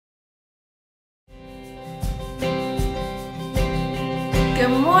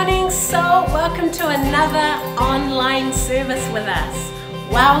Good morning, soul. Welcome to another online service with us.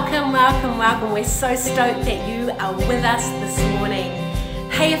 Welcome, welcome, welcome. We're so stoked that you are with us this morning.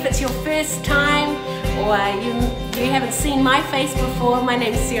 Hey, if it's your first time or you haven't seen my face before, my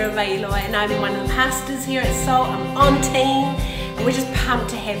name is Sarah Vailoa and I'm one of the pastors here at Soul. I'm on team and we're just pumped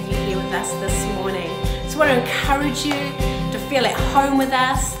to have you here with us this morning. So I want to encourage you to feel at home with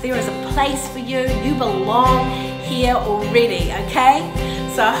us. There is a place for you. You belong here already, okay?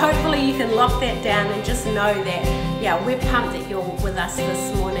 So hopefully you can lock that down and just know that, yeah, we're pumped that you're with us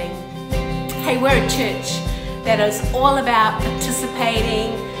this morning. Hey, we're a church that is all about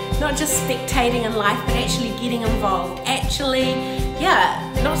participating, not just spectating in life, but actually getting involved. Actually,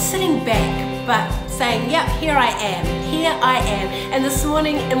 not sitting back, but saying, yep, here I am. And this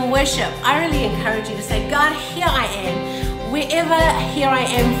morning in worship, I really encourage you to say, God, here I am. Wherever here I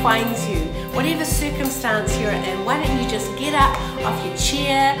am finds you, whatever circumstance you're in, why don't you just get up off your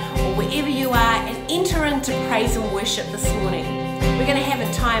chair or wherever you are and enter into praise and worship this morning. We're going to have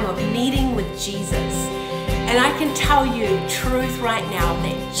a time of meeting with Jesus. And I can tell you truth right now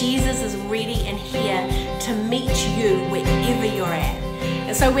that Jesus is ready and here to meet you wherever you're at.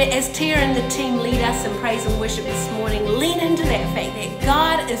 And so as Tia and the team lead us in praise and worship this morning, lean into that fact that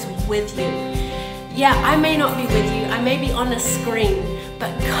God is with you. Yeah, I may not be with you, I may be on a screen,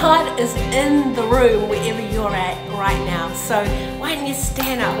 but God is in the room wherever you're at right now. So why don't you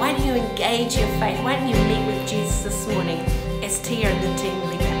stand up? Why don't you engage your faith? Why don't you meet with Jesus this morning as Tia and the team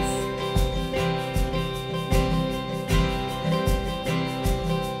lead us?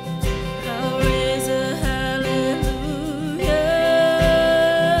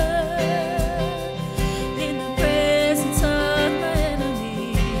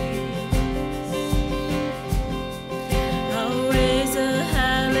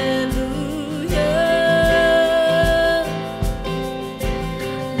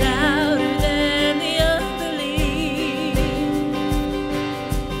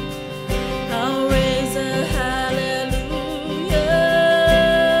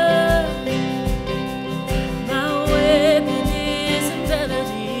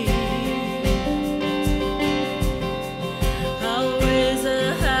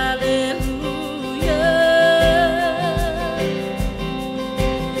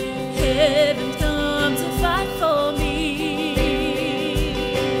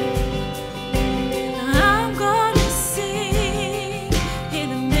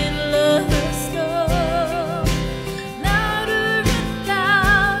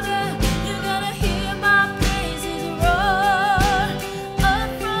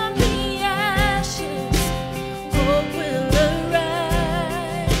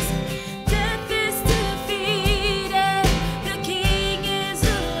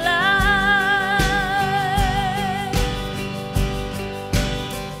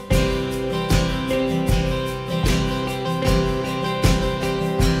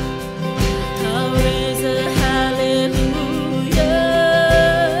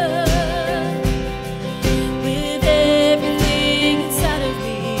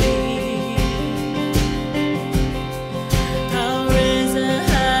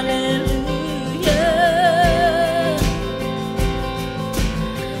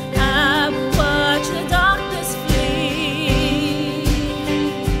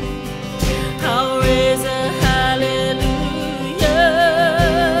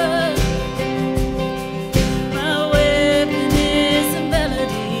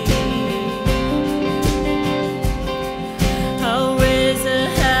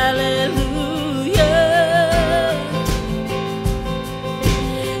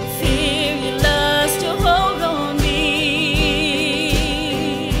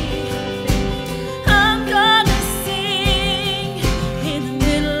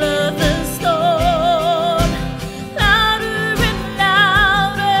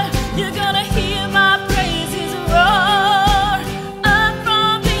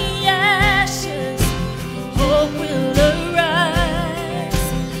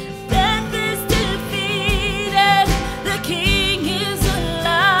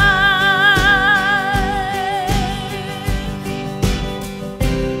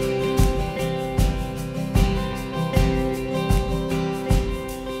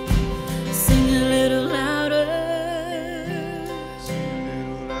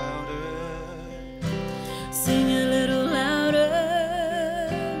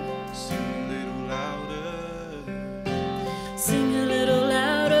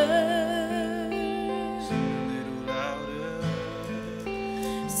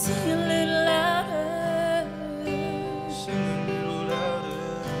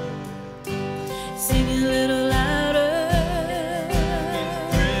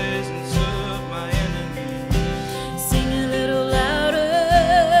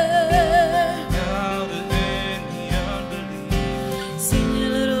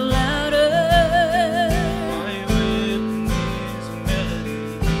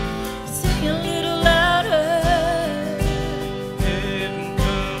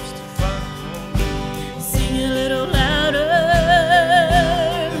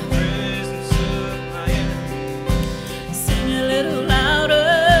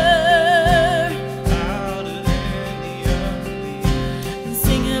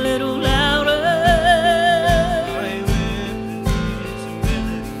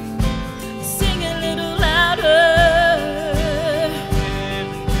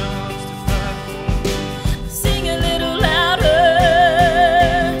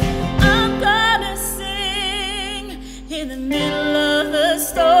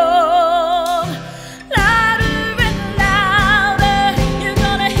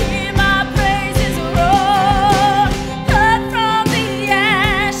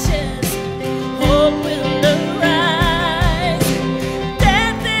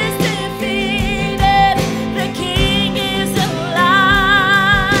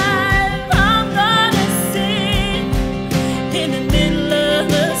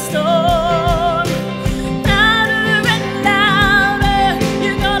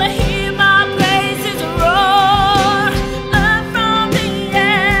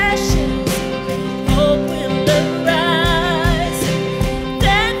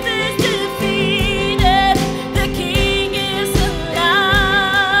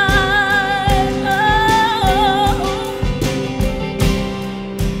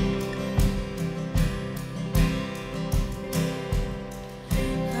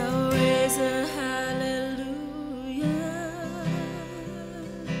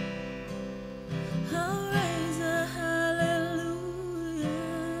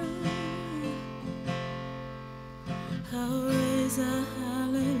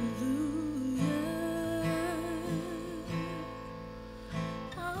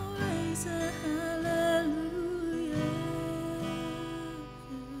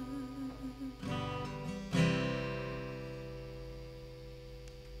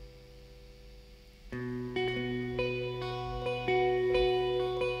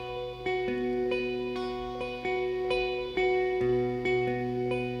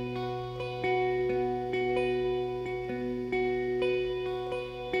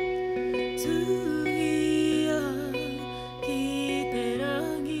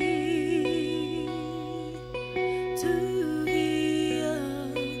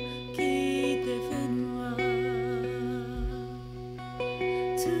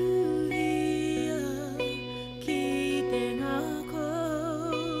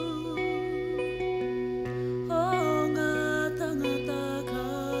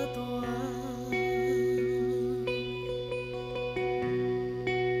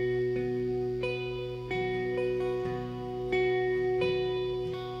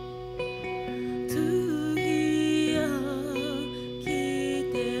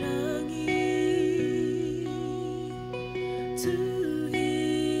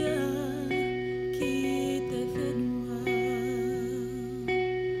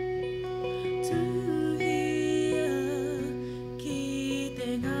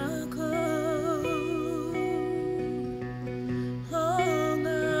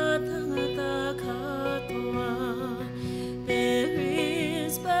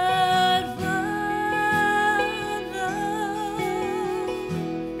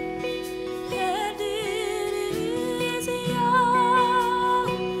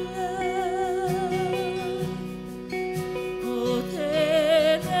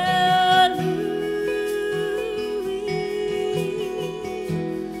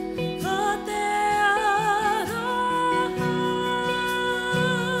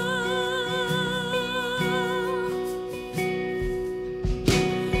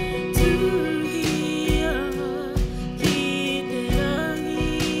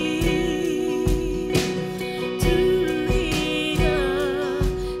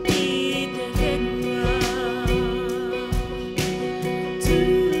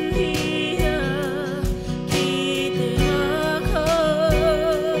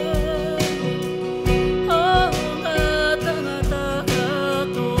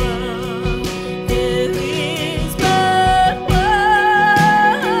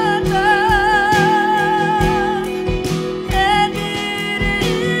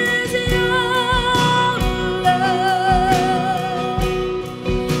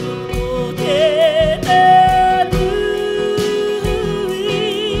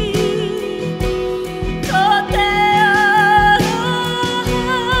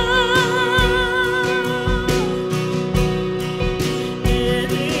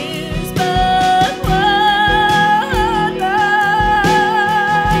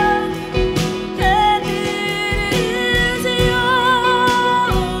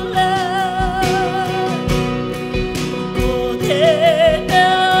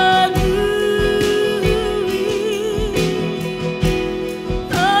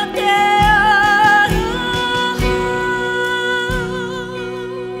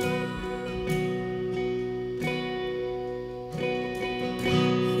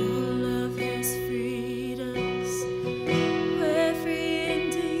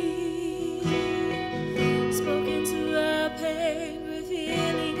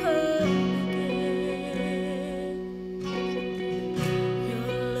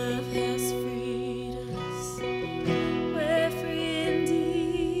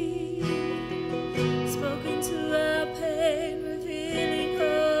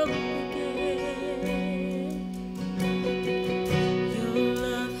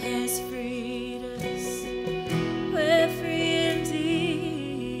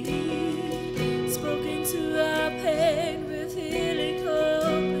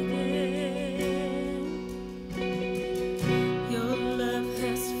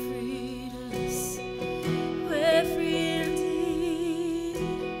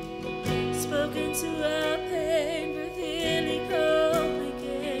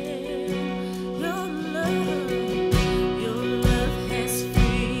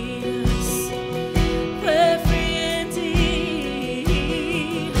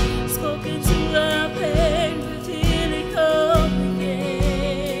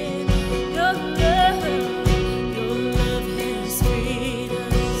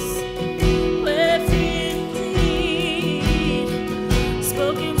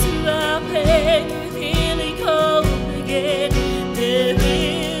 Spoken to our pain with healing.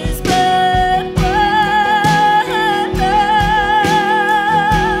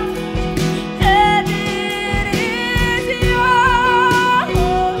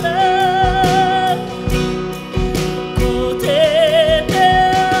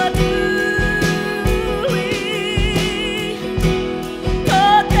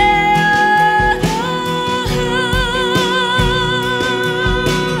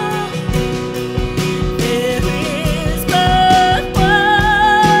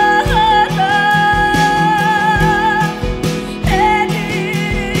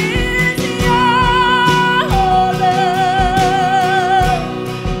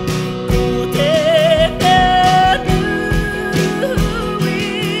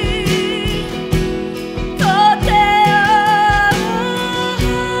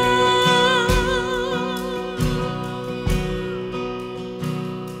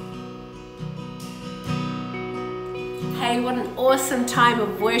 Hey, what an awesome time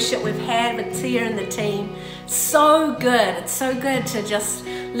of worship we've had with Tia and the team. So good. It's so good to just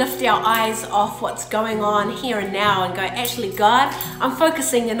lift our eyes off what's going on here and now and go, actually, God, I'm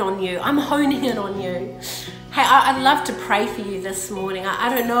focusing in on you. I'm honing in on you. Hey, I'd love to pray for you this morning. I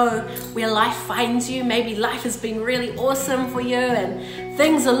don't know where life finds you. Maybe life has been really awesome for you and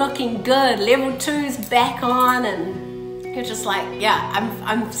things are looking good. Level 2's back on and you're just like, yeah,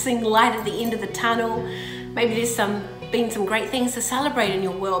 I'm seeing light at the end of the tunnel. Maybe there's been some great things to celebrate in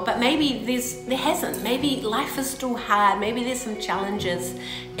your world, but maybe there hasn't. Maybe life is still hard. Maybe there's some challenges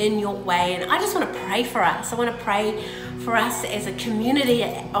in your way. And I just want to pray for us. I want to pray for us as a community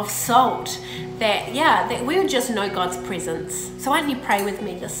of Salt that we would just know God's presence. So why don't you pray with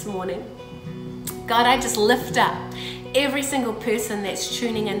me this morning? God, I just lift up every single person that's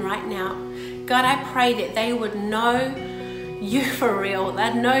tuning in right now. God, I pray that they would know you for real.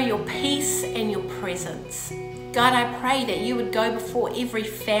 They'd know your peace and your presence. God, I pray that you would go before every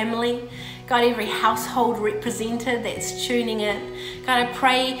family, God, every household represented that's tuning in. God, I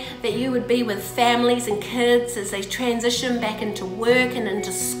pray that you would be with families and kids as they transition back into work and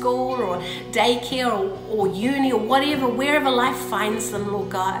into school or daycare or uni or whatever, wherever life finds them, Lord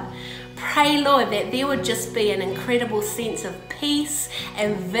God. Pray, Lord, that there would just be an incredible sense of peace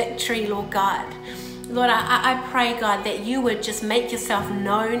and victory, Lord God. Lord, I pray, God, that you would just make yourself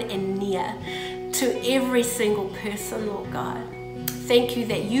known and near to every single person, Lord God. Thank you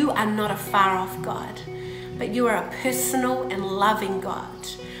that you are not a far off God, but you are a personal and loving God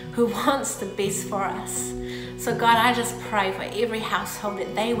who wants the best for us. So God, I just pray for every household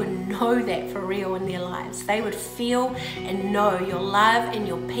that they would know that for real in their lives. They would feel and know your love and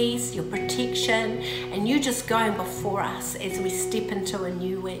your peace, your protection, and you just going before us as we step into a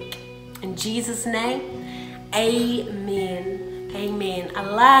new week. In Jesus' name, amen. Amen. I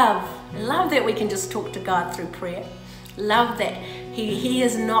love that we can just talk to God through prayer. Love that he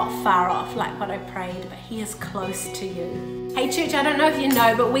is not far off like what I prayed, but he is close to you. Hey church, I don't know if you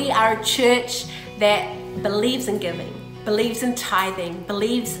know, but we are a church that believes in giving, believes in tithing,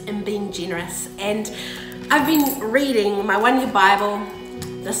 believes in being generous. And I've been reading my 1 Year Bible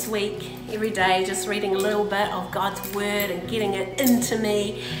this week, every day, just reading a little bit of God's word and getting it into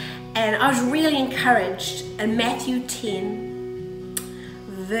me. And I was really encouraged in Matthew 10,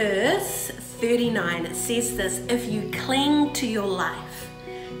 verse 39. It says this: if you cling to your life,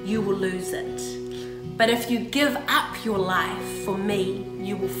 you will lose it. But if you give up your life for me,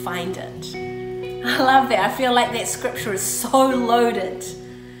 you will find it. I love that. I feel like that scripture is so loaded.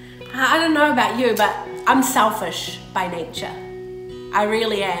 I don't know about you, but I'm selfish by nature. I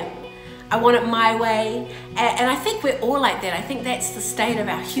really am. I want it my way, and I think we're all like that. I think that's the state of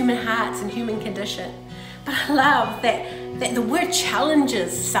our human hearts and human condition. But I love that the word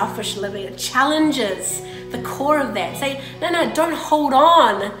challenges selfish living. It challenges the core of that. Say, no, don't hold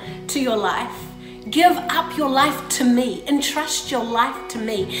on to your life. Give up your life to me. Entrust your life to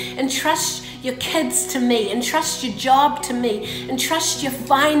me. Entrust your kids to me. Entrust your job to me. Entrust your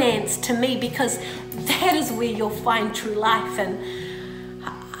finance to me, because that is where you'll find true life. And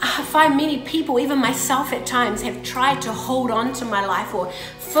I find many people, even myself at times, have tried to hold on to my life or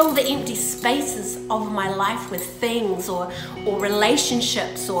fill the empty spaces of my life with things or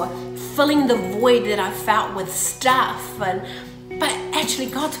relationships, or filling the void that I felt with stuff. But actually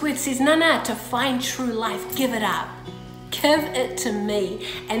God's word says, no, to find true life, give it up. Give it to me,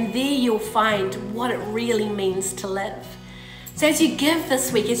 and there you'll find what it really means to live. So as you give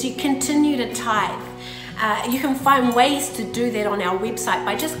this week, as you continue to tithe, you can find ways to do that on our website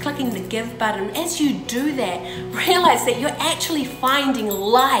by just clicking the give button. As you do that, realize that you're actually finding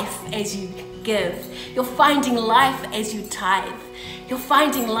life as you give. You're finding life as you tithe. You're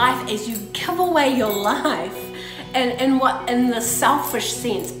finding life as you give away your life in the selfish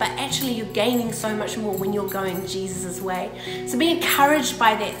sense, but actually you're gaining so much more when you're going Jesus' way. So be encouraged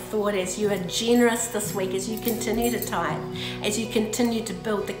by that thought as you are generous this week, as you continue to tithe, as you continue to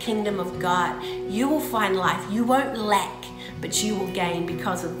build the kingdom of God. You will find life. You won't lack, but you will gain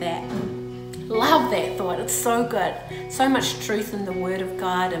because of that. Love that thought. It's so good. So much truth in the word of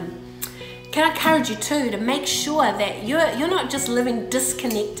God. And can I encourage you too to make sure that you're not just living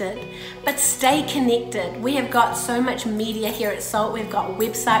disconnected, but stay connected. We have got so much media here at Salt. We've got a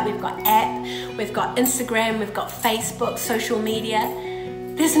website, we've got app, we've got Instagram, we've got Facebook, social media.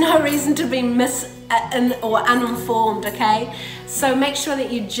 There's no reason to be uninformed, okay? So make sure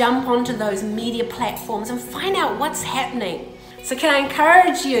that you jump onto those media platforms and find out what's happening. So can I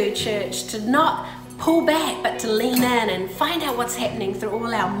encourage you, church, to not pull back, but to lean in and find out what's happening through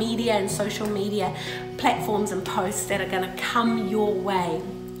all our media and social media platforms and posts that are going to come your way.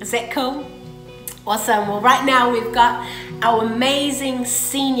 Is that cool? Awesome. Well, right now we've got our amazing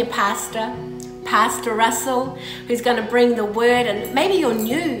senior pastor, Pastor Russell, who's going to bring the word. And maybe you're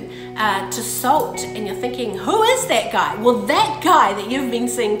new to SALT and you're thinking, who is that guy? Well, that guy that you've been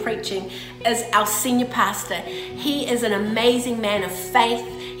seeing preaching is our senior pastor. He is an amazing man of faith.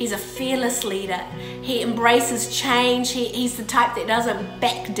 He's a fearless leader. He embraces change. He's the type that doesn't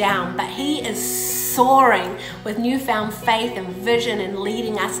back down, but he is soaring with newfound faith and vision and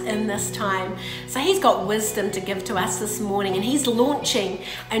leading us in this time. So he's got wisdom to give to us this morning, and he's launching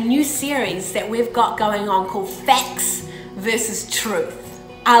a new series that we've got going on called Facts versus Truth.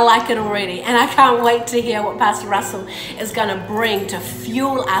 I like it already, and I can't wait to hear what Pastor Russell is going to bring to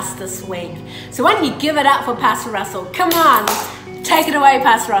fuel us this week. So why don't you give it up for Pastor Russell? Come on, take it away,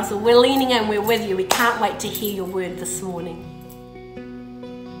 Pastor Russell. We're leaning in, we're with you. We can't wait to hear your word this morning.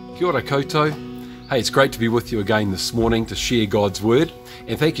 Kia ora koutou. Hey, it's great to be with you again this morning to share God's word.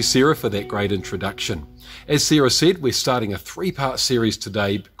 And thank you, Sarah, for that great introduction. As Sarah said, we're starting a 3-part series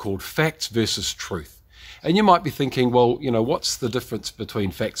today called Facts versus Truth. And you might be thinking, well, what's the difference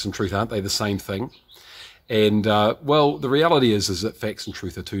between facts and truth? Aren't they the same thing? And, well, the reality is that facts and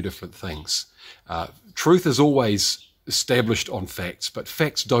truth are two different things. Truth is always established on facts, but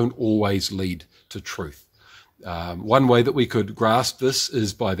facts don't always lead to truth. One way that we could grasp this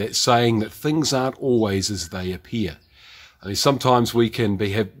is by that saying that things aren't always as they appear. I mean, sometimes we can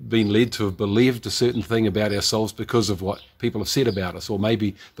have been led to have believed a certain thing about ourselves because of what people have said about us, or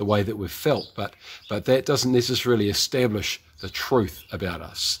maybe the way that we've felt, but that doesn't necessarily establish the truth about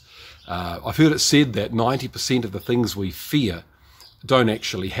us. I've heard it said that 90% of the things we fear don't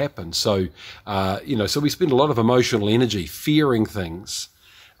actually happen. So, so we spend a lot of emotional energy fearing things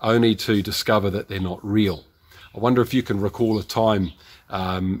only to discover that they're not real. I wonder if you can recall a time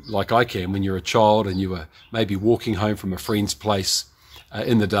like I can when you're a child and you were maybe walking home from a friend's place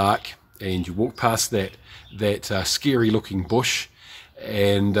in the dark, and you walked past that scary looking bush,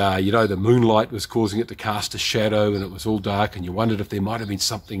 and the moonlight was causing it to cast a shadow, and it was all dark, and you wondered if there might have been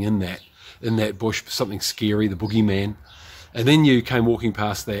something in that bush, something scary, the boogeyman. And then you came walking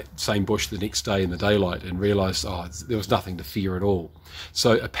past that same bush the next day in the daylight and realized, there was nothing to fear at all.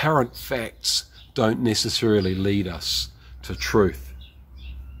 So apparent facts don't necessarily lead us to truth.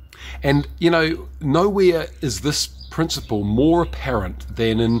 And, nowhere is this principle more apparent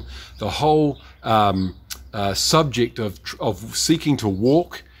than in the whole subject of seeking to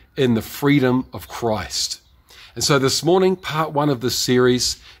walk in the freedom of Christ. And so this morning, part 1 of this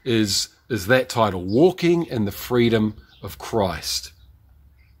series is that title, Walking in the Freedom of Christ.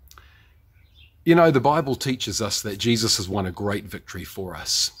 The Bible teaches us that Jesus has won a great victory for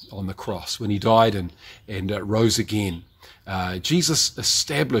us on the cross when he died and rose again. Jesus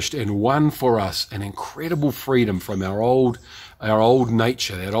established and won for us an incredible freedom from our old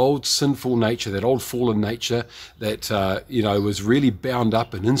nature, that old sinful nature, that old fallen nature that was really bound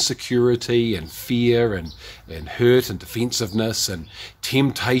up in insecurity and fear and hurt and defensiveness and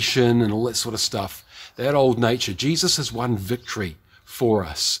temptation and all that sort of stuff. That old nature, Jesus has won victory for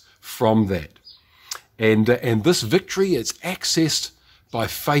us from that. And this victory is accessed by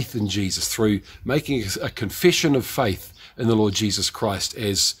faith in Jesus through making a confession of faith in the Lord Jesus Christ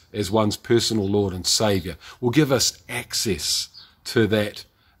as one's personal Lord and Savior will give us access to that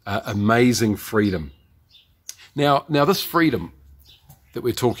amazing freedom. Now this freedom that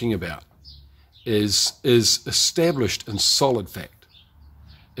we're talking about is established in solid fact.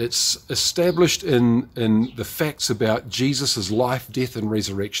 It's established in the facts about Jesus' life, death, and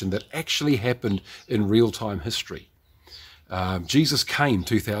resurrection that actually happened in real-time history. Jesus came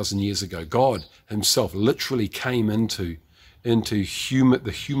 2,000 years ago. God himself literally came into the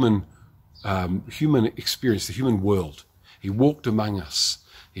human experience, the human world. He walked among us.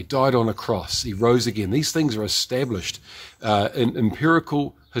 He died on a cross. He rose again. These things are established in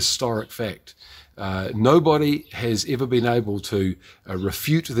empirical, historic fact. Nobody has ever been able to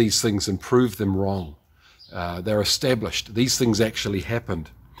refute these things and prove them wrong. They're established. These things actually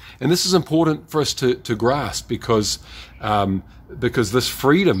happened. And this is important for us to grasp because this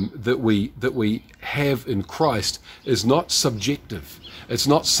freedom that we have in Christ is not subjective. It's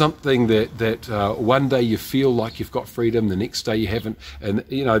not something that one day you feel like you've got freedom, the next day you haven't. And,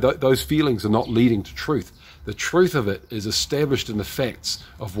 those feelings are not leading to truth. The truth of it is established in the facts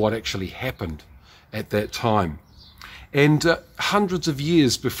of what actually happened at that time. And hundreds of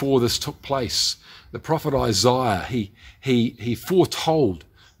years before this took place, the prophet Isaiah, he foretold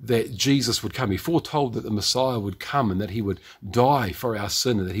that Jesus would come. He foretold that the Messiah would come and that he would die for our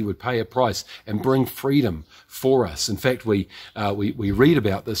sin and that he would pay a price and bring freedom for us. In fact, we read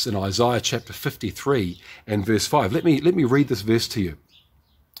about this in Isaiah chapter 53 and verse 5. Let me read this verse to you.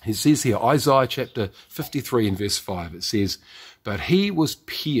 It says here, Isaiah chapter 53 and verse 5, it says, "But he was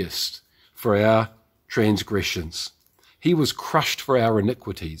pierced for our transgressions. He was crushed for our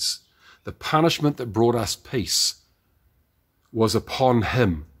iniquities. The punishment that brought us peace was upon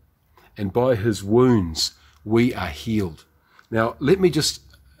him, and by his wounds we are healed." Now, let me just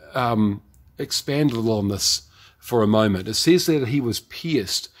expand a little on this for a moment. It says that he was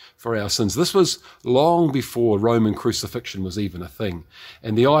pierced for our sins. This was long before Roman crucifixion was even a thing.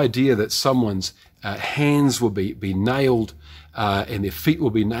 And the idea that someone's hands will be nailed and their feet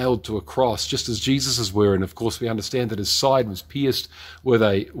will be nailed to a cross, just as Jesus's were. And of course, we understand that his side was pierced with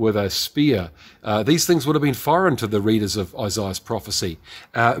a spear. These things would have been foreign to the readers of Isaiah's prophecy.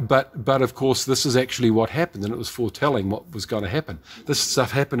 But of course, this is actually what happened, and it was foretelling what was going to happen. This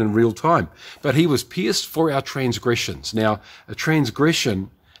stuff happened in real time. But he was pierced for our transgressions. Now, a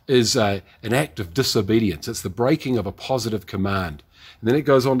transgression is an act of disobedience. It's the breaking of a positive command. And then it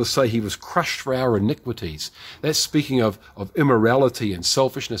goes on to say he was crushed for our iniquities. That's speaking of immorality and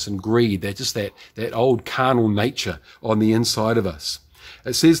selfishness and greed. They're just that old carnal nature on the inside of us.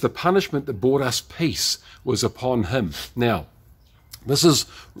 It says the punishment that brought us peace was upon him. Now, this is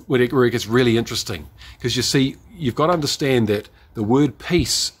where it gets really interesting, because you see, you've got to understand that the word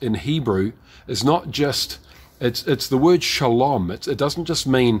peace in Hebrew is not just, it's the word shalom. It doesn't just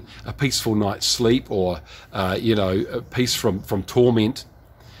mean a peaceful night's sleep or, a peace from torment.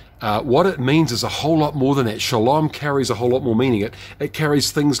 What it means is a whole lot more than that. Shalom carries a whole lot more meaning. It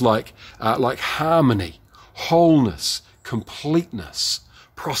carries things like harmony, wholeness, completeness,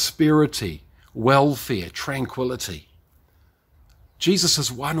 prosperity, welfare, tranquility. Jesus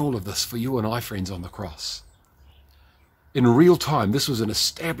has won all of this for you and I, friends, on the cross. In real time, this was an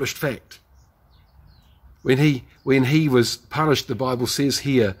established fact. When he was punished, the Bible says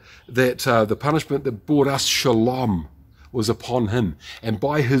here that the punishment that brought us shalom was upon him. And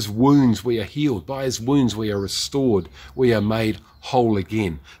by his wounds we are healed. By his wounds we are restored. We are made whole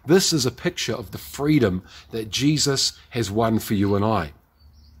again. This is a picture of the freedom that Jesus has won for you and I.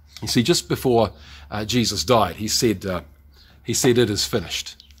 You see, just before Jesus died, he said, "It is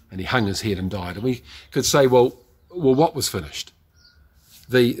finished." And he hung his head and died. And we could say, well, what was finished?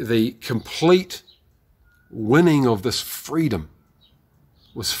 The complete winning of this freedom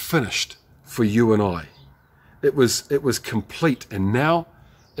was finished for you and I. It was complete, and now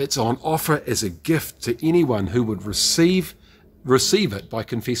it's on offer as a gift to anyone who would receive it by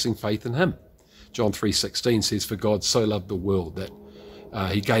confessing faith in him. John 3:16 says, "For God so loved the world that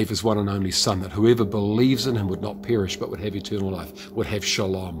he gave his one and only Son, that whoever believes in him would not perish but would have eternal life," would have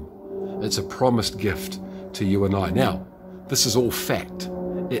shalom. It's a promised gift to you and I. Now, this is all fact.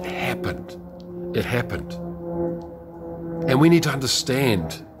 It happened. It happened. And we need to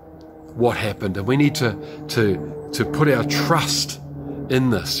understand what happened, and we need to put our trust in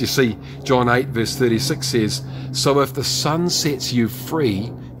this. You see, John 8 verse 36 says, "So if the Son sets you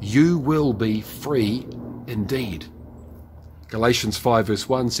free, you will be free indeed." Galatians 5 verse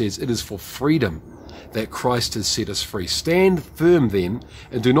 1 says, "It is for freedom that Christ has set us free. Stand firm then,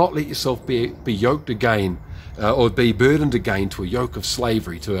 and do not let yourself be yoked again, or be burdened again to a yoke of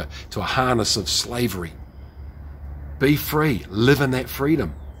slavery, to a harness of slavery." Be free. Live in that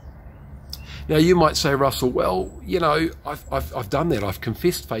freedom. Now, you might say, Russell, well, I've done that. I've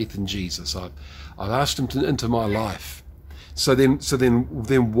confessed faith in Jesus. I've asked him into my life. So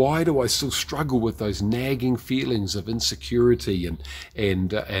then why do I still struggle with those nagging feelings of insecurity and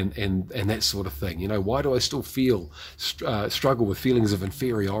that sort of thing? Why do I still struggle with feelings of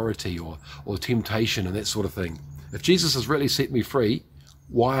inferiority or temptation and that sort of thing? If Jesus has really set me free,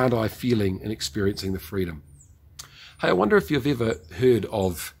 why aren't I feeling and experiencing the freedom? Hey, I wonder if you've ever heard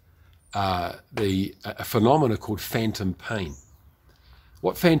of a phenomena called phantom pain.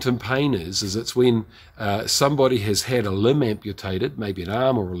 What phantom pain is it's when somebody has had a limb amputated, maybe an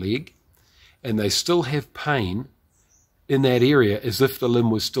arm or a leg, and they still have pain in that area as if the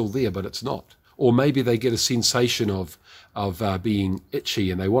limb was still there, but it's not. Or maybe they get a sensation of being itchy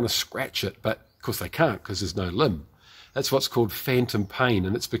and they want to scratch it, but of course they can't because there's no limb. That's what's called phantom pain,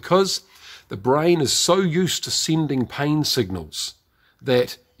 and it's because the brain is so used to sending pain signals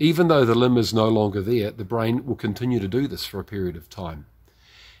that even though the limb is no longer there, the brain will continue to do this for a period of time.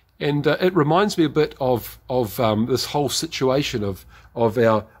 And it reminds me a bit of this whole situation of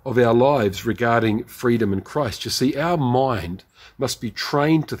our lives regarding freedom in Christ. You see, our mind must be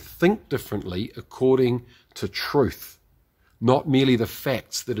trained to think differently according to truth, not merely the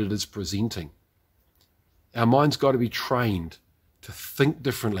facts that it is presenting. Our mind's got to be trained to think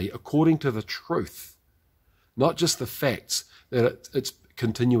differently according to the truth, not just the facts that it's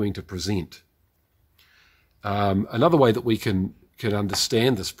continuing to present. Another way that we can can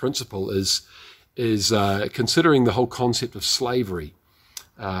understand this principle is considering the whole concept of slavery.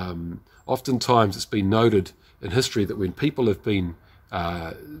 Oftentimes it's been noted in history that when people have been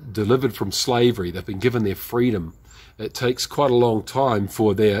delivered from slavery, they've been given their freedom, it takes quite a long time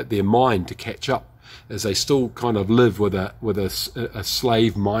for their mind to catch up, as they still kind of live with a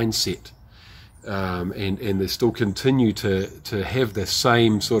slave mindset. And they still continue to have the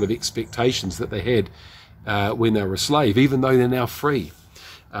same sort of expectations that they had when they were a slave, even though they're now free.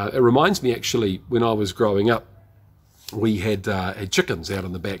 It reminds me, actually, when I was growing up, we had chickens out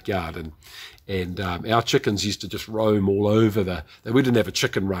in the backyard, and our chickens used to just roam all over we didn't have a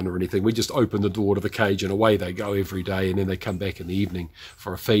chicken run or anything. We just opened the door to the cage and away they go every day, and then they come back in the evening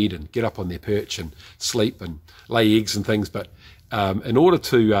for a feed and get up on their perch and sleep and lay eggs and things. But in order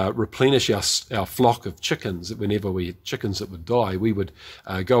to replenish our flock of chickens, whenever we had chickens that would die, we would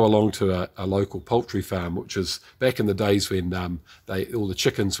go along to a local poultry farm, which was back in the days when all the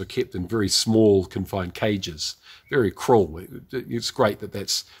chickens were kept in very small, confined cages. Very cruel. It's great that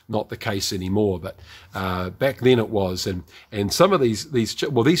that's not the case anymore, but back then it was. And some of these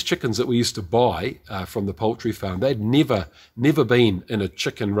chickens that we used to buy from the poultry farm, they'd never been in a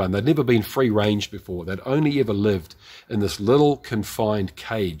chicken run. They'd never been free range before. They'd only ever lived in this little confined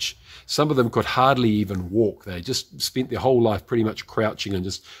cage. Some of them could hardly even walk. They just spent their whole life pretty much crouching and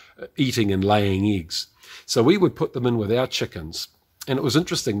just eating and laying eggs. So we would put them in with our chickens, and it was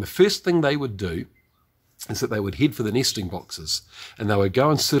interesting. The first thing they would do is that they would head for the nesting boxes, and they would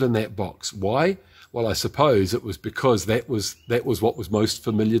go and sit in that box. Why? Well, I suppose it was because that was what was most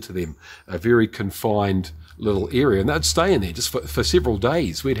familiar to them, a very confined little area, and they'd stay in there just for several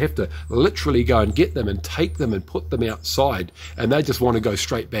days. We'd have to literally go and get them and take them and put them outside, and they just want to go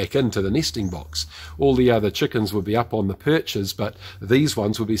straight back into the nesting box. All the other chickens would be up on the perches, but these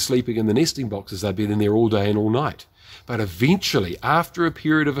ones would be sleeping in the nesting boxes. They'd been in there all day and all night. But eventually, after a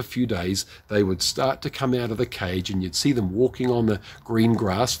period of a few days, they would start to come out of the cage, and you'd see them walking on the green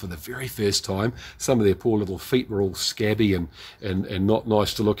grass for the very first time. Some of their poor little feet were all scabby and not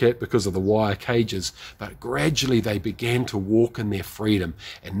nice to look at because of the wire cages. But gradually they began to walk in their freedom.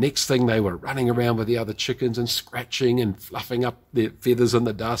 And next thing, they were running around with the other chickens and scratching and fluffing up their feathers in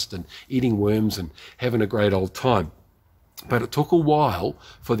the dust and eating worms and having a great old time. But it took a while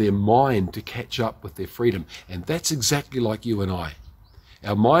for their mind to catch up with their freedom. And that's exactly like you and I.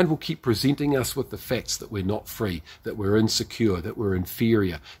 Our mind will keep presenting us with the facts that we're not free, that we're insecure, that we're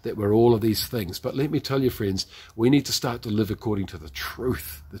inferior, that we're all of these things. But let me tell you, friends, we need to start to live according to the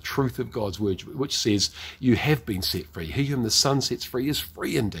truth of God's word, which says you have been set free. He whom the Son sets free is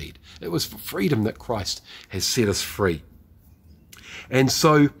free indeed. It was for freedom that Christ has set us free. And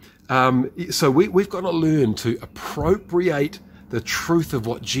so we've got to learn to appropriate the truth of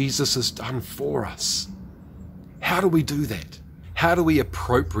what Jesus has done for us. How do we do that? How do we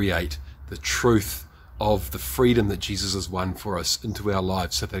appropriate the truth of the freedom that Jesus has won for us into our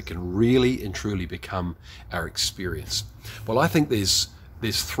lives so that it can really and truly become our experience? Well, I think there's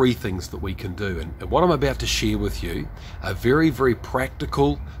three things that we can do. And what I'm about to share with you are very, very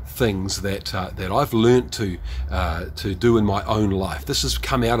practical things that I've learnt to do in my own life. This has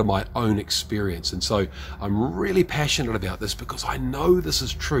come out of my own experience. And so I'm really passionate about this because I know this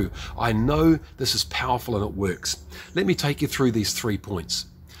is true. I know this is powerful and it works. Let me take you through these 3 points.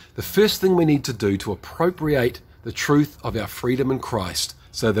 The first thing we need to do to appropriate the truth of our freedom in Christ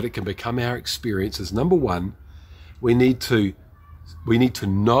so that it can become our experience is, number one, we need to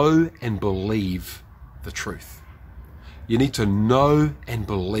know and believe the truth. You need to know and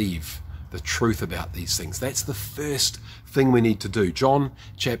believe the truth about these things. That's the first thing we need to do. John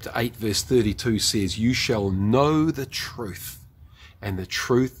chapter 8 verse 32 says, "You shall know the truth, and the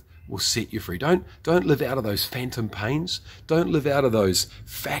truth will set you free." Don't live out of those phantom pains. Don't live out of those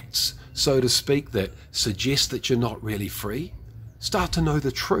facts, so to speak, that suggest that you're not really free. Start to know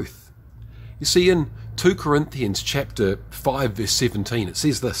the truth. You see, in 2 Corinthians chapter 5 verse 17, it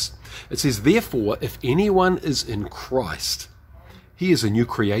says this. It says, "Therefore, if anyone is in Christ, he is a new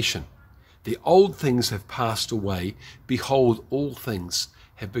creation. The old things have passed away. Behold, all things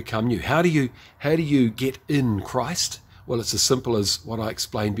have become new." How do you get in Christ? Well, it's as simple as what I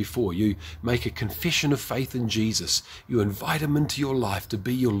explained before. You make a confession of faith in Jesus. You invite him into your life to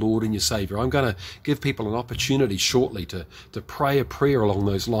be your Lord and your Savior. I'm going to give people an opportunity shortly to pray a prayer along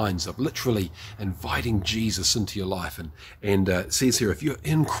those lines of literally inviting Jesus into your life. And it says here, if you're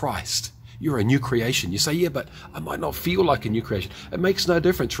in Christ, you're a new creation. You say, yeah, but I might not feel like a new creation. It makes no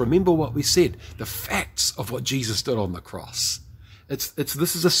difference. Remember what we said, the facts of what Jesus did on the cross. This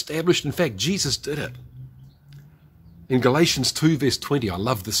is established in fact. Jesus did it. In Galatians 2 verse 20, I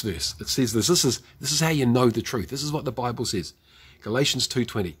love this verse. It says this is how you know the truth. This is what the Bible says. Galatians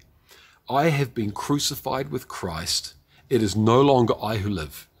 2:20. I have been crucified with Christ. It is no longer I who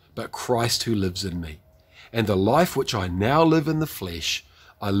live, but Christ who lives in me. And the life which I now live in the flesh,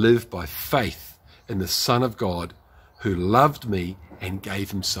 I live by faith in the Son of God, who loved me and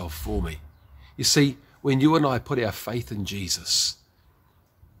gave himself for me. You see, when you and I put our faith in Jesus,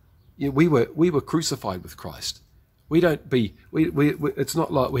 we were crucified with Christ. It's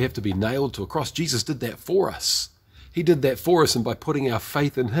not like we have to be nailed to a cross. Jesus did that for us. He did that for us, and by putting our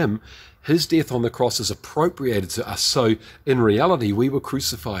faith in him, his death on the cross is appropriated to us. So in reality, we were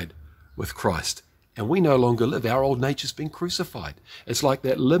crucified with Christ, and we no longer live. Our old nature's been crucified. It's like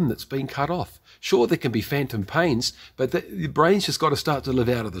that limb that's been cut off. Sure, there can be phantom pains, but the brain's just got to start to live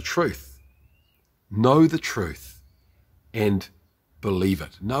out of the truth. Know the truth and believe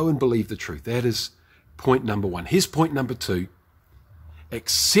it. Know and believe the truth. That is point number one. Here's point number two.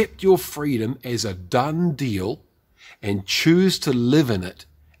 Accept your freedom as a done deal and choose to live in it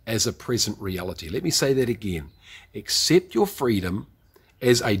as a present reality. Let me say that again. Accept your freedom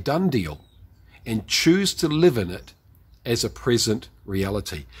as a done deal and choose to live in it as a present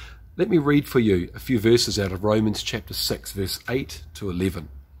reality. Let me read for you a few verses out of Romans chapter 6, verse 8 to 11.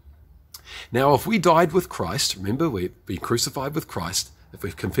 Now, if we died with Christ, remember, we've been crucified with Christ. If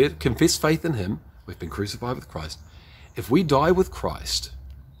we've confessed faith in him, we've been crucified with Christ. If we die with Christ,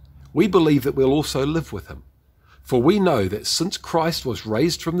 we believe that we'll also live with him. For we know that since Christ was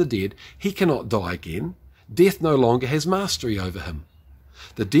raised from the dead, he cannot die again. Death no longer has mastery over him.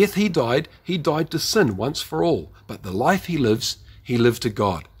 The death he died to sin once for all. But the life he lives to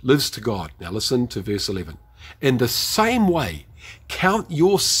God. Now listen to verse 11. In the same way, count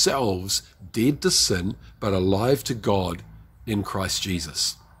yourselves dead to sin, but alive to God in Christ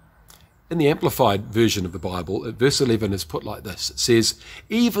Jesus. In the Amplified version of the Bible, verse 11 is put like this. It says,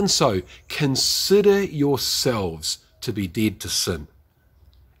 even so, consider yourselves to be dead to sin,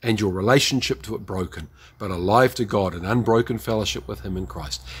 and your relationship to it broken, but alive to God in unbroken fellowship with him in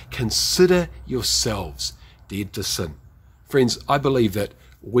Christ. Consider yourselves dead to sin. Friends, I believe that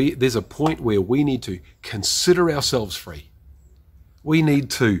there's a point where we need to consider ourselves free. We need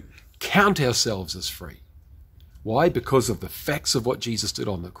to count ourselves as free. Why? Because of the facts of what Jesus did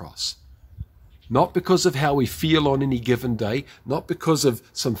on the cross. Not because of how we feel on any given day, not because of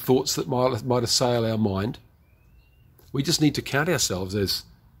some thoughts that might assail our mind. We just need to count ourselves as,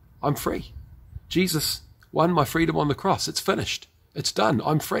 I'm free. Jesus won my freedom on the cross. It's finished. It's done.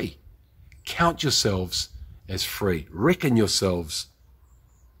 I'm free. Count yourselves as free. Reckon yourselves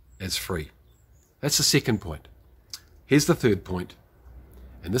as free. That's the second point. Here's the third point.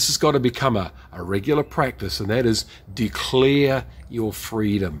 And this has got to become a regular practice, and that is declare your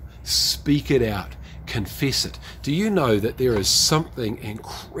freedom. Speak it out. Confess it. Do you know that there is something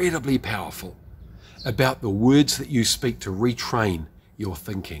incredibly powerful about the words that you speak to retrain your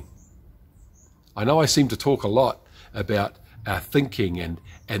thinking? I know I seem to talk a lot about our thinking and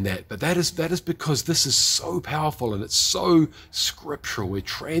that, but that is because this is so powerful and it's so scriptural. We're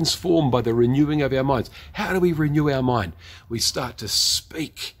transformed by the renewing of our minds. How do we renew our mind? We start to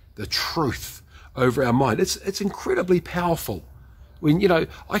speak the truth over our mind. It's incredibly powerful. When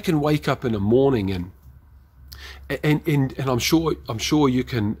I can wake up in the morning and I'm sure you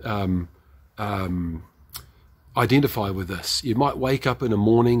can identify with this. You might wake up in the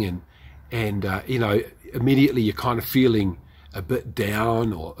morning and immediately you're kind of feeling a bit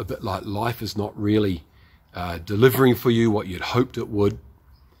down, or a bit like life is not really delivering for you what you'd hoped it would,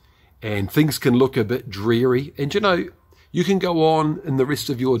 and things can look a bit dreary. And you can go on in the rest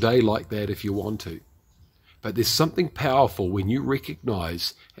of your day like that if you want to, but there's something powerful when you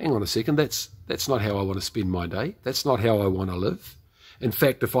recognize, hang on a second, that's not how I want to spend my day. That's not how I want to live. In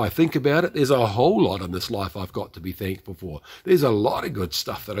fact, if I think about it, there's a whole lot in this life I've got to be thankful for. There's a lot of good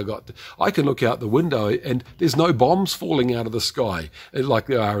stuff that I can look out the window and there's no bombs falling out of the sky like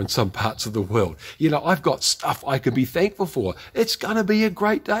there are in some parts of the world. I've got stuff I can be thankful for. It's going to be a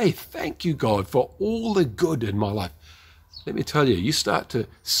great day. Thank you, God, for all the good in my life. Let me tell you, you start to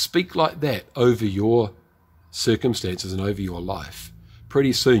speak like that over your circumstances and over your life.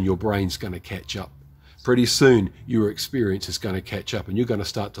 Pretty soon your brain's going to catch up. Pretty soon your experience is going to catch up and you're going to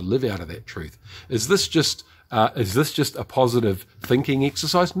start to live out of that truth. Is this just a positive thinking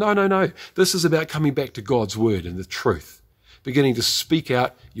exercise? No. This is about coming back to God's word and the truth, beginning to speak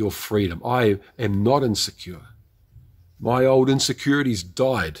out your freedom. I am not insecure. My old insecurities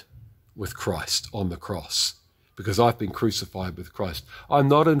died with Christ on the cross because I've been crucified with Christ. I'm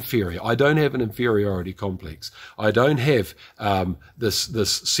not inferior. I don't have an inferiority complex. I don't have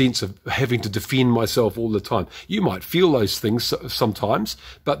this sense of having to defend myself all the time. You might feel those things sometimes,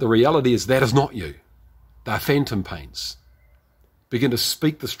 but the reality is that is not you. They're phantom pains. Begin to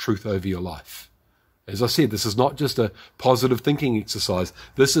speak this truth over your life. As I said, this is not just a positive thinking exercise.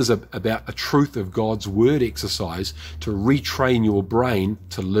 This is about a truth of God's word exercise to retrain your brain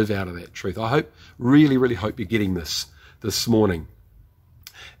to live out of that truth. I hope, really, really hope you're getting this morning.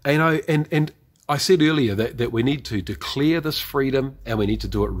 And I said earlier that we need to declare this freedom and we need to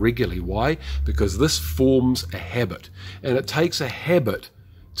do it regularly. Why? Because this forms a habit. And it takes a habit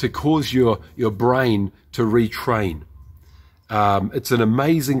to cause your brain to retrain. It's an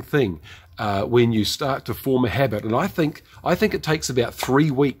amazing thing. When you start to form a habit. And I think it takes about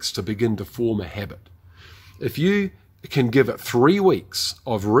 3 weeks to begin to form a habit. If you can give it 3 weeks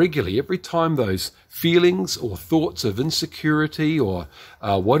of regularly, every time those feelings or thoughts of insecurity or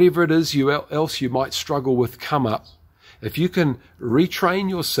whatever it is else you might struggle with come up, if you can retrain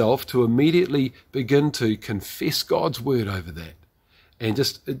yourself to immediately begin to confess God's word over that, and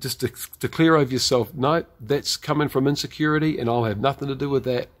just declare over yourself, no, that's coming from insecurity and I'll have nothing to do with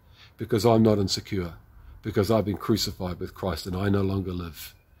that, because I'm not insecure, because I've been crucified with Christ and I no longer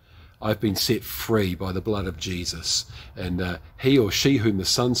live. I've been set free by the blood of Jesus, and he or she whom the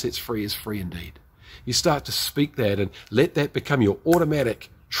Son sets free is free indeed. You start to speak that and let that become your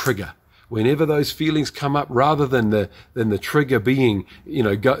automatic trigger. Whenever those feelings come up, rather than the trigger being,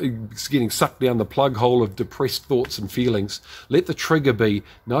 getting sucked down the plug hole of depressed thoughts and feelings, let the trigger be,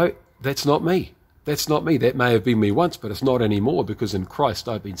 no, that's not me. That's not me. That may have been me once, but it's not anymore, because in Christ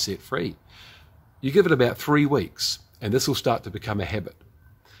I've been set free. You give it about 3 weeks and this will start to become a habit.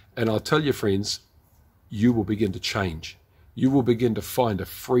 And I'll tell you, friends, you will begin to change. You will begin to find a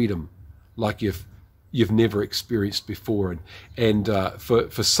freedom like you've never experienced before. And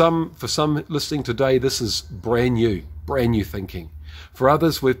for some listening today, this is brand new thinking. For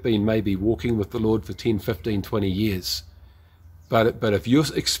others, we've been maybe walking with the Lord for 10, 15, 20 years. But if your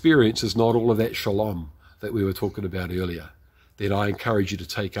experience is not all of that shalom that we were talking about earlier, then I encourage you to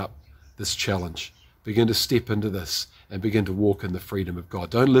take up this challenge. Begin to step into this and begin to walk in the freedom of God.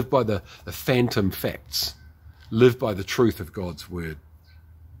 Don't live by the phantom facts. Live by the truth of God's word.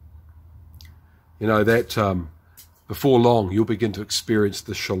 You know, that before long you'll begin to experience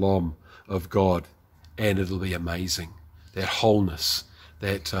the shalom of God, and it'll be amazing. That wholeness,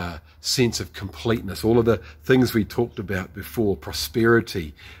 that sense of completeness, all of the things we talked about before,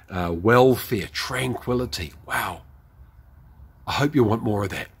 prosperity, welfare, tranquility. Wow. I hope you want more of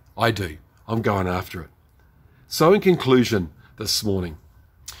that. I do. I'm going after it. So in conclusion this morning,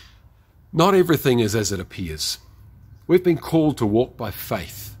 not everything is as it appears. We've been called to walk by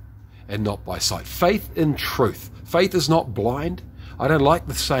faith and not by sight. Faith in truth. Faith is not blind. I don't like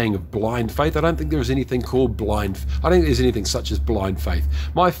the saying of blind faith. I don't think there is anything called blind. I don't think there's anything such as blind faith.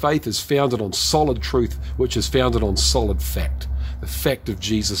 My faith is founded on solid truth, which is founded on solid fact. The fact of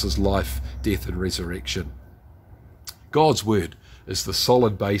Jesus' life, death, and resurrection. God's word is the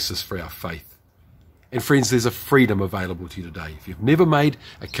solid basis for our faith. And friends, there's a freedom available to you today. If you've never made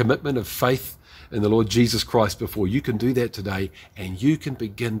a commitment of faith in the Lord Jesus Christ before, you can do that today, and you can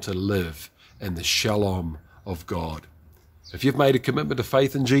begin to live in the shalom of God. If you've made a commitment of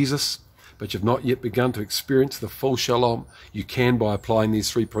faith in Jesus, but you've not yet begun to experience the full shalom, you can by applying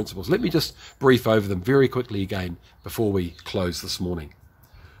these 3 principles. Let me just brief over them very quickly again before we close this morning.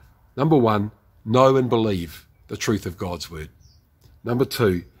 Number 1, know and believe the truth of God's word. Number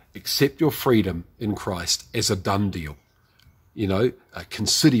 2, accept your freedom in Christ as a done deal.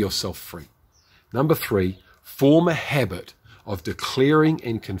 Consider yourself free. Number 3, form a habit of declaring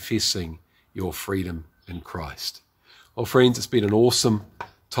and confessing your freedom in Christ. Well, friends, it's been an awesome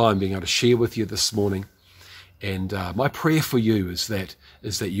time being able to share with you this morning. And my prayer for you is that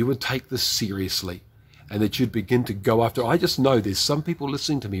you would take this seriously and that you'd begin to go after. I just know there's some people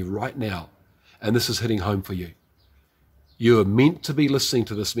listening to me right now, and this is hitting home for you. You are meant to be listening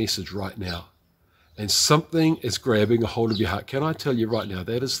to this message right now, and something is grabbing a hold of your heart. Can I tell you right now,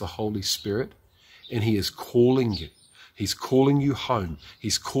 that is the Holy Spirit, and He is calling you. He's calling you home.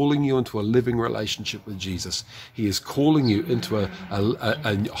 He's calling you into a living relationship with Jesus. He is calling you into a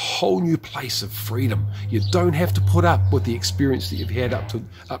whole new place of freedom. You don't have to put up with the experience that you've had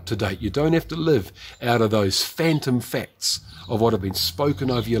up to date. You don't have to live out of those phantom facts of what have been spoken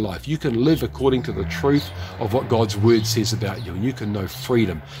over your life. You can live according to the truth of what God's word says about you, and you can know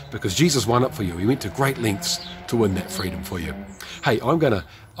freedom because Jesus won it for you. He went to great lengths to win that freedom for you. Hey, I'm going to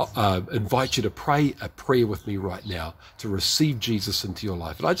invite you to pray a prayer with me right now to receive Jesus into your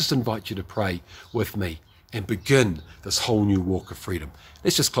life. And I just invite you to pray with me and begin this whole new walk of freedom.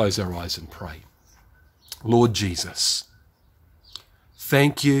 Let's just close our eyes and pray. Lord Jesus,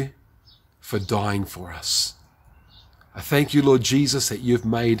 thank you for dying for us. I thank you, Lord Jesus, that you've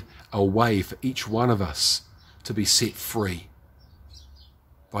made a way for each one of us to be set free.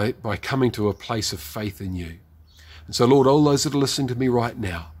 by coming to a place of faith in you. And so, Lord, all those that are listening to me right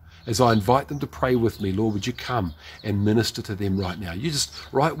now, as I invite them to pray with me, Lord, would you come and minister to them right now? You just,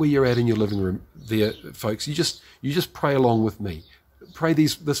 right where you're at in your living room there, folks, you just pray along with me. Pray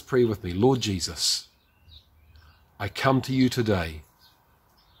this prayer with me. Lord Jesus, I come to you today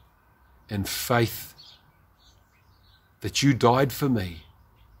in faith that you died for me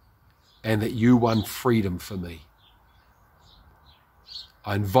and that you won freedom for me.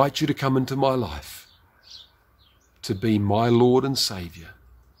 I invite you to come into my life to be my Lord and Savior.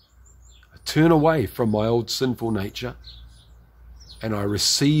 I turn away from my old sinful nature and I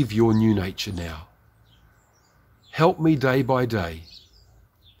receive your new nature now. Help me day by day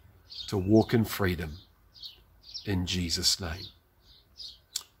to walk in freedom in Jesus' name.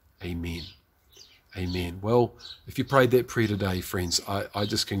 Amen. Amen. Well, if you prayed that prayer today, friends, I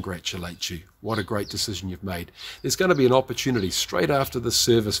just congratulate you. What a great decision you've made. There's going to be an opportunity straight after this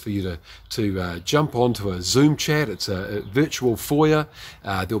service for you to jump onto a Zoom chat. It's a virtual foyer.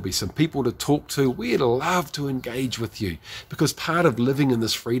 There'll be some people to talk to. We'd love to engage with you, because part of living in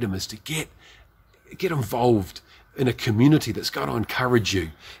this freedom is to get involved in a community that's going to encourage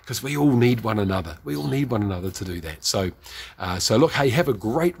you, because we all need one another. We all need one another to do that. So look, hey, have a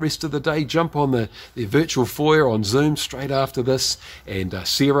great rest of the day. Jump on the virtual foyer on Zoom straight after this. And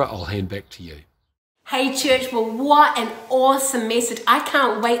Sarah, I'll hand back to you. Hey church, well, what an awesome message. I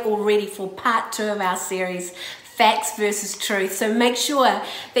can't wait already for part 2 of our series, Facts versus Truth. So make sure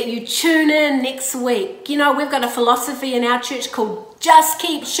that you tune in next week. You know, we've got a philosophy in our church called just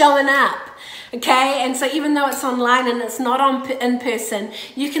keep showing up. Okay, and so even though it's online and it's not in person,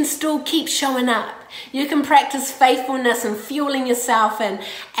 you can still keep showing up. You can practice faithfulness and fueling yourself and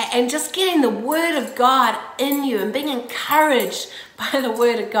just getting the Word of God in you and being encouraged by the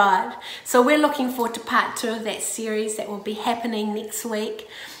Word of God. So we're looking forward to part 2 of that series that will be happening next week.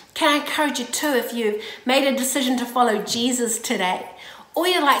 Can I encourage you too, if you've made a decision to follow Jesus today, or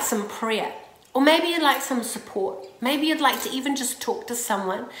you'd like some prayer, or maybe you'd like some support, maybe you'd like to even just talk to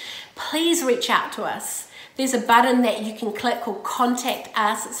someone, please reach out to us. There's a button that you can click called Contact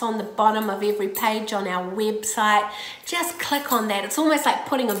Us. It's on the bottom of every page on our website. Just click on that. It's almost like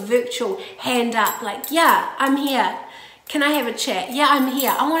putting a virtual hand up, like, yeah, I'm here. Can I have a chat? Yeah, I'm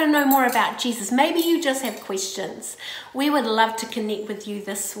here. I want to know more about Jesus. Maybe you just have questions. We would love to connect with you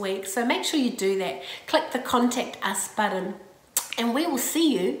this week. So make sure you do that. Click the Contact Us button, and we will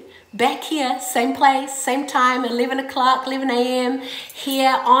see you back here, same place, same time, 11 o'clock, 11 a.m.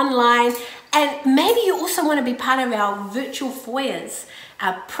 here online. And maybe you also want to be part of our virtual foyers,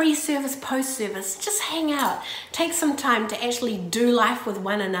 our pre-service, post-service. Just hang out. Take some time to actually do life with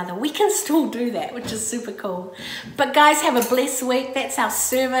one another. We can still do that, which is super cool. But guys, have a blessed week. That's our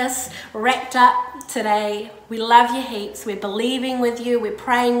service wrapped up today. We love you heaps. We're believing with you. We're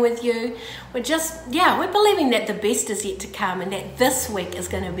praying with you. We're believing that the best is yet to come and that this week is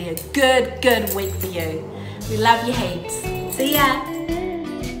going to be a good week for you. We love you heaps. See ya.